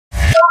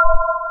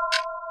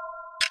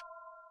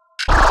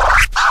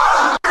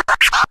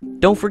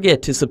Don't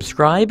forget to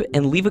subscribe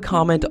and leave a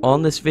comment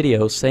on this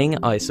video saying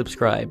I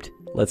subscribed.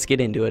 Let's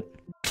get into it.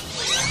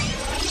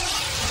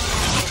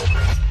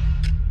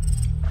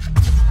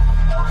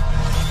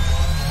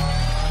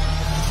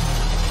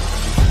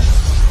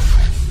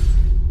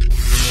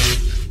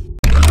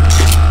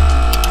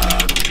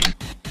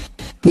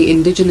 The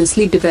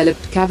indigenously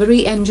developed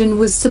Kaveri engine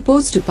was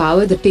supposed to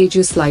power the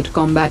Tejas light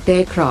combat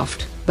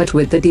aircraft, but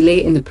with the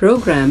delay in the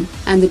program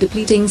and the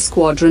depleting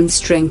squadron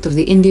strength of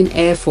the Indian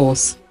Air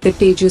Force, the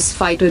Tejas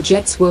fighter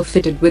jets were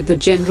fitted with the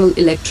General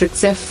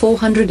Electric's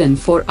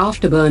F404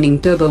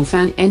 afterburning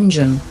turbofan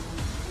engine.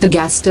 The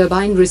gas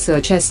turbine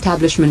research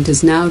establishment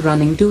is now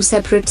running two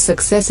separate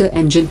successor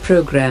engine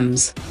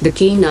programs, the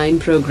K9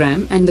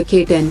 program and the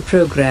K10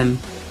 program.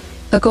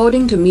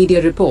 According to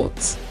media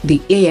reports, the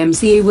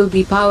AMCA will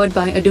be powered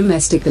by a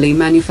domestically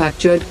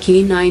manufactured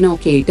K9 or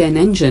K10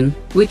 engine,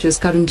 which is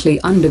currently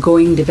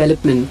undergoing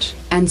development,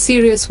 and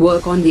serious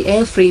work on the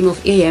airframe of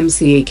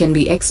AMCA can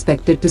be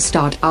expected to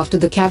start after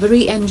the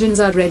Kaveri engines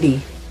are ready.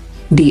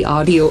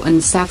 DRDO and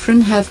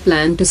Safran have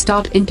planned to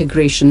start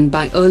integration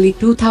by early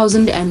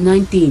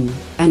 2019,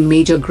 and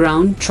major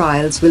ground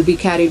trials will be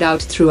carried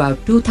out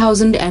throughout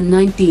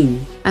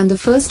 2019, and the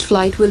first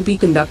flight will be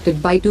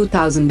conducted by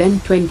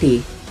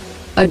 2020.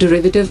 A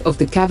derivative of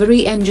the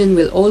Kaveri engine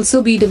will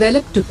also be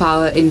developed to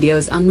power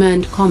India's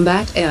unmanned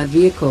combat air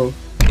vehicle.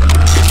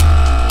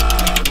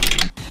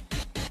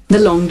 The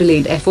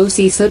long-delayed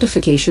FOC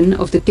certification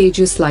of the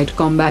Tejas light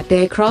combat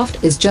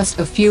aircraft is just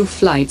a few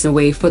flights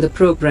away for the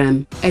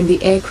program, and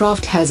the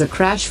aircraft has a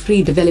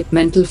crash-free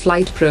developmental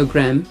flight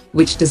program,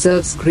 which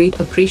deserves great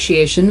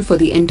appreciation for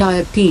the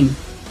entire team.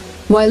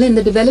 While in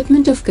the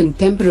development of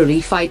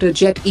contemporary fighter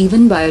jet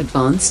even by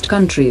advanced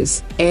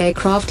countries,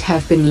 aircraft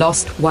have been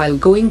lost while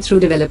going through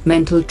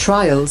developmental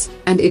trials,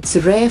 and it's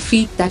a rare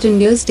feat that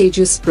India's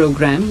Tejas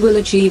program will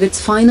achieve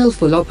its final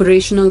full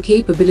operational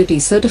capability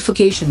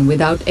certification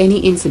without any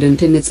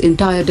incident in its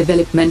entire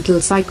developmental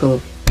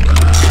cycle.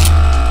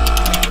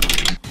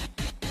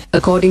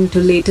 According to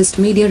latest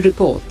media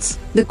reports,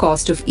 the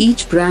cost of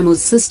each BrahMos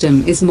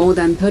system is more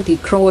than 30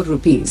 crore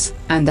rupees,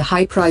 and the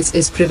high price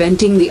is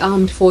preventing the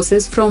armed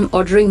forces from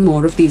ordering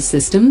more of these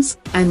systems,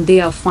 and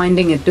they are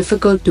finding it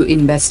difficult to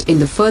invest in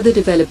the further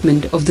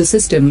development of the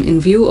system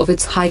in view of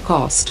its high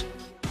cost.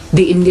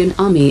 The Indian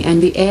Army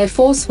and the Air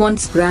Force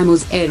wants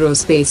BrahMos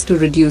Aerospace to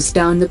reduce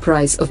down the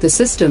price of the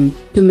system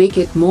to make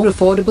it more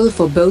affordable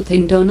for both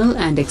internal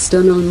and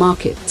external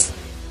markets.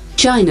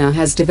 China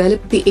has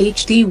developed the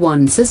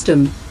HD-1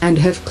 system and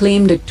have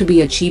claimed it to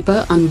be a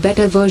cheaper and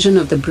better version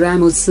of the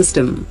BrahMos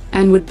system,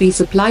 and would be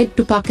supplied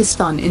to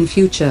Pakistan in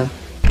future.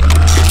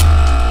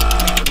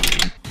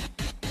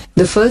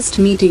 The first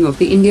meeting of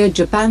the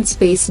India-Japan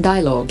Space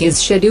Dialogue is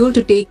scheduled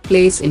to take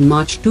place in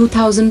March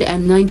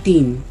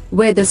 2019,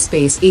 where the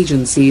space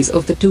agencies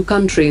of the two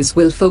countries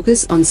will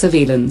focus on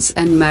surveillance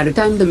and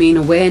maritime domain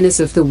awareness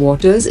of the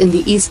waters in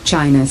the East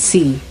China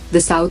Sea,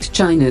 the South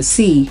China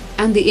Sea,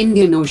 and the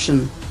Indian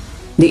Ocean.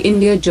 The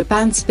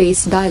India-Japan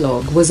Space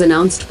Dialogue was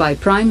announced by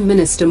Prime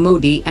Minister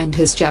Modi and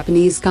his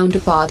Japanese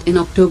counterpart in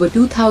October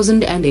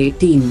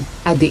 2018,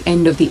 at the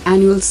end of the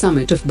annual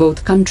summit of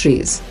both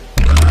countries.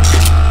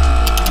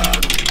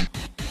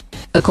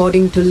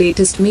 According to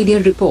latest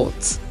media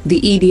reports,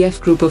 the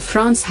EDF Group of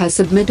France has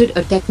submitted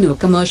a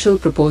techno-commercial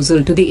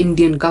proposal to the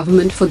Indian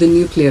government for the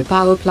nuclear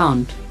power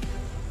plant.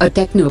 A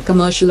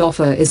techno-commercial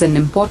offer is an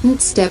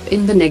important step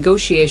in the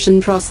negotiation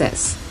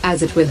process,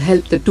 as it will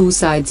help the two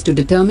sides to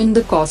determine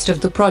the cost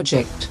of the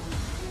project.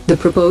 The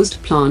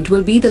proposed plant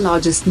will be the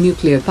largest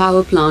nuclear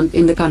power plant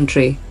in the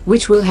country,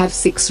 which will have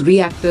 6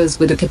 reactors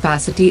with a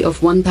capacity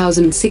of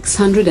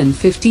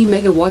 1,650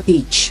 megawatt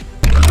each.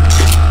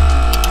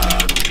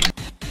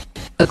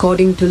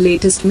 According to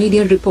latest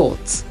media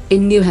reports,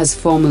 India has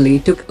formally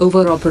took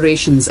over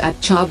operations at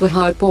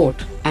Chabahar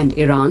port, and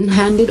Iran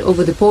handed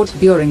over the port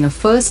during a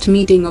first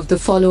meeting of the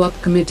follow-up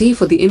committee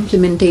for the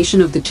implementation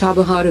of the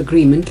Chabahar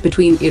agreement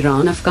between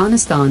Iran,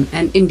 Afghanistan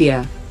and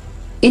India.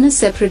 In a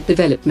separate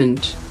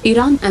development,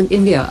 Iran and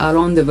India are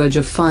on the verge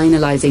of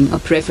finalizing a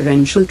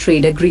preferential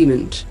trade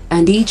agreement,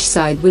 and each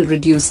side will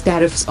reduce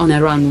tariffs on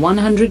around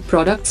 100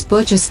 products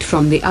purchased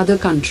from the other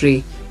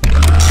country.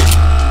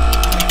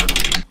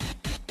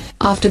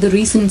 After the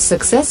recent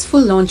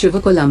successful launch of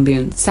a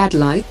Colombian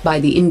satellite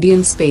by the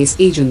Indian Space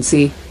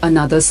Agency,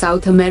 another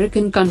South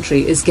American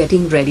country is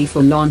getting ready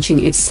for launching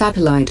its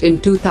satellite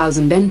in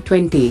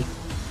 2020.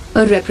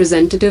 A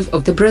representative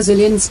of the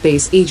Brazilian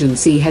Space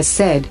Agency has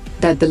said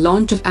that the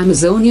launch of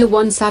Amazonia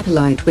 1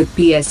 satellite with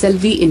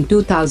PSLV in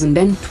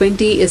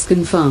 2020 is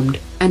confirmed,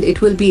 and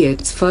it will be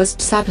its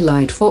first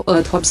satellite for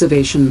Earth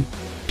observation.